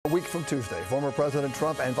week from Tuesday, former President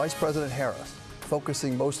Trump and Vice President Harris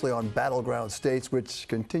focusing mostly on battleground states, which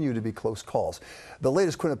continue to be close calls. The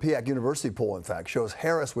latest Quinnipiac University poll, in fact, shows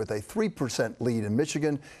Harris with a 3% lead in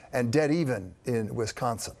Michigan and dead even in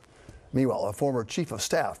Wisconsin. Meanwhile, a former chief of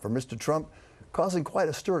staff for Mr. Trump causing quite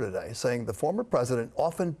a stir today, saying the former president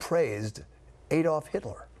often praised Adolf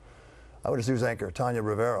Hitler. Eyewitness News anchor Tanya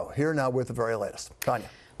Rivero here now with the very latest. Tanya.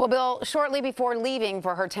 Well, Bill, shortly before leaving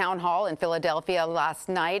for her town hall in Philadelphia last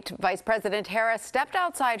night, Vice President Harris stepped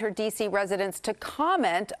outside her D.C. residence to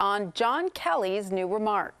comment on John Kelly's new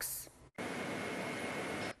remarks.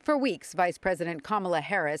 For weeks, Vice President Kamala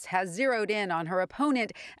Harris has zeroed in on her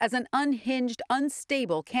opponent as an unhinged,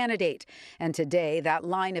 unstable candidate. And today, that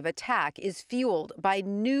line of attack is fueled by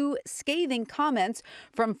new scathing comments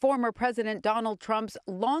from former President Donald Trump's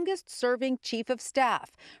longest-serving chief of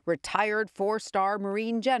staff, retired four-star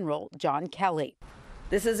Marine General John Kelly.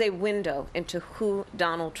 This is a window into who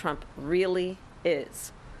Donald Trump really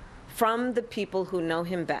is, from the people who know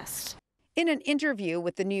him best. In an interview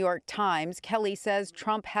with the New York Times, Kelly says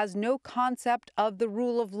Trump has no concept of the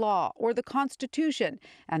rule of law or the Constitution,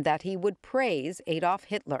 and that he would praise Adolf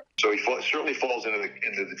Hitler. So he certainly falls into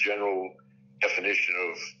the general definition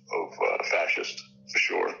of fascist, for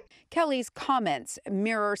sure. Kelly's comments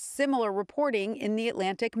mirror similar reporting in The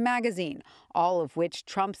Atlantic magazine, all of which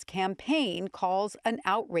Trump's campaign calls an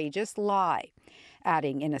outrageous lie.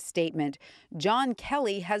 Adding in a statement, John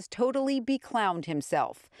Kelly has totally beclowned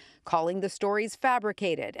himself, calling the stories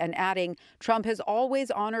fabricated and adding, Trump has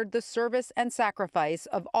always honored the service and sacrifice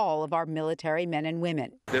of all of our military men and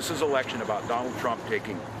women. This is an election about Donald Trump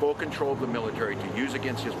taking full control of the military to use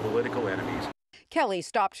against his political enemies. Kelly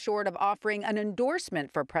stopped short of offering an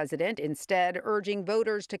endorsement for president, instead urging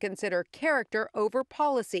voters to consider character over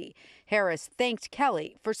policy. Harris thanked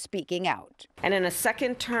Kelly for speaking out. And in a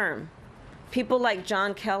second term, people like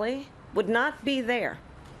John Kelly would not be there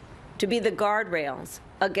to be the guardrails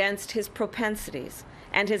against his propensities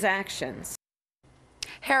and his actions.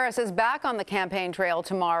 Harris is back on the campaign trail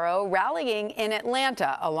tomorrow, rallying in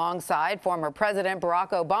Atlanta alongside former President Barack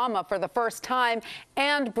Obama for the first time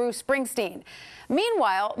and Bruce Springsteen.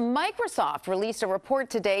 Meanwhile, Microsoft released a report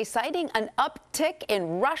today citing an uptick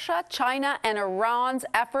in Russia, China, and Iran's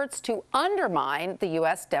efforts to undermine the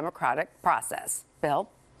U.S. democratic process. Bill?